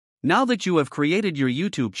Now that you have created your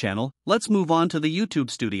YouTube channel, let's move on to the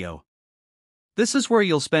YouTube Studio. This is where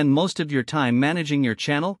you'll spend most of your time managing your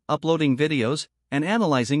channel, uploading videos, and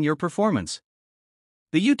analyzing your performance.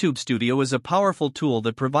 The YouTube Studio is a powerful tool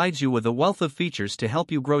that provides you with a wealth of features to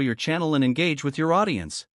help you grow your channel and engage with your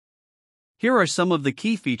audience. Here are some of the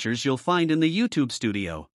key features you'll find in the YouTube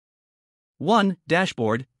Studio. 1.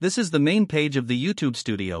 Dashboard. This is the main page of the YouTube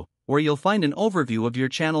Studio, where you'll find an overview of your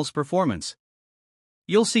channel's performance.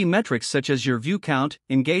 You'll see metrics such as your view count,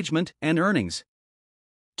 engagement, and earnings.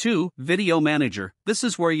 2. Video Manager. This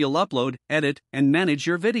is where you'll upload, edit, and manage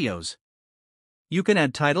your videos. You can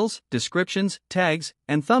add titles, descriptions, tags,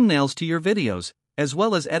 and thumbnails to your videos, as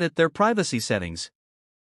well as edit their privacy settings.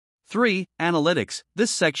 3. Analytics.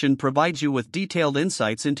 This section provides you with detailed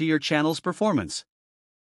insights into your channel's performance.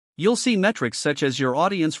 You'll see metrics such as your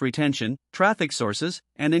audience retention, traffic sources,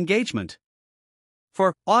 and engagement.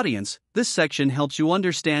 For audience, this section helps you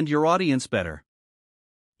understand your audience better.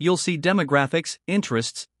 You'll see demographics,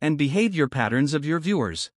 interests, and behavior patterns of your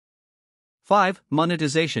viewers. 5.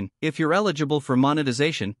 Monetization. If you're eligible for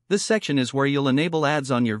monetization, this section is where you'll enable ads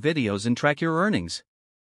on your videos and track your earnings.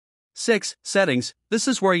 6. Settings. This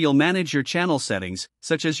is where you'll manage your channel settings,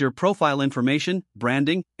 such as your profile information,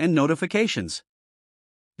 branding, and notifications.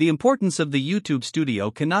 The importance of the YouTube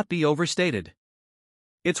Studio cannot be overstated.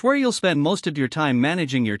 It's where you'll spend most of your time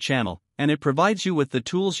managing your channel, and it provides you with the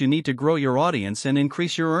tools you need to grow your audience and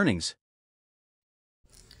increase your earnings.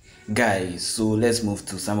 Guys, so let's move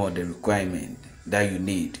to some of the requirements that you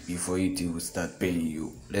need before YouTube will start paying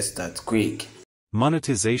you. Let's start quick.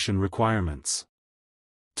 Monetization requirements.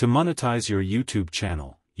 To monetize your YouTube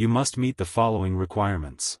channel, you must meet the following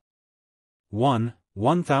requirements. 1.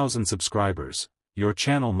 1,000 subscribers. Your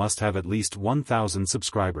channel must have at least 1,000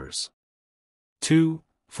 subscribers. 2.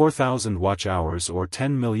 4,000 watch hours or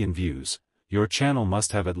 10 million views. Your channel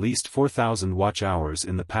must have at least 4,000 watch hours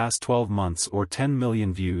in the past 12 months or 10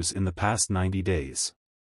 million views in the past 90 days.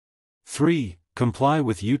 3. Comply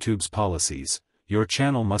with YouTube's policies. Your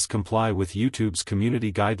channel must comply with YouTube's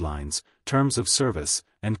community guidelines, terms of service,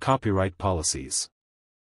 and copyright policies.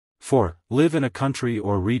 4. Live in a country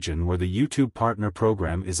or region where the YouTube Partner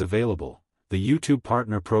Program is available. The YouTube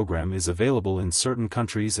Partner Program is available in certain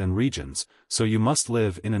countries and regions, so you must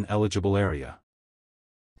live in an eligible area.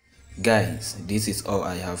 Guys, this is all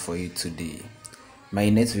I have for you today. My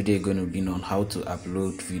next video is going to be on how to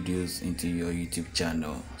upload videos into your YouTube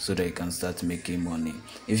channel so that you can start making money.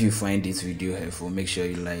 If you find this video helpful, make sure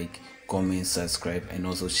you like, comment, subscribe, and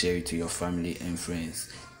also share it to your family and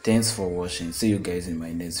friends. Thanks for watching. See you guys in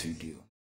my next video.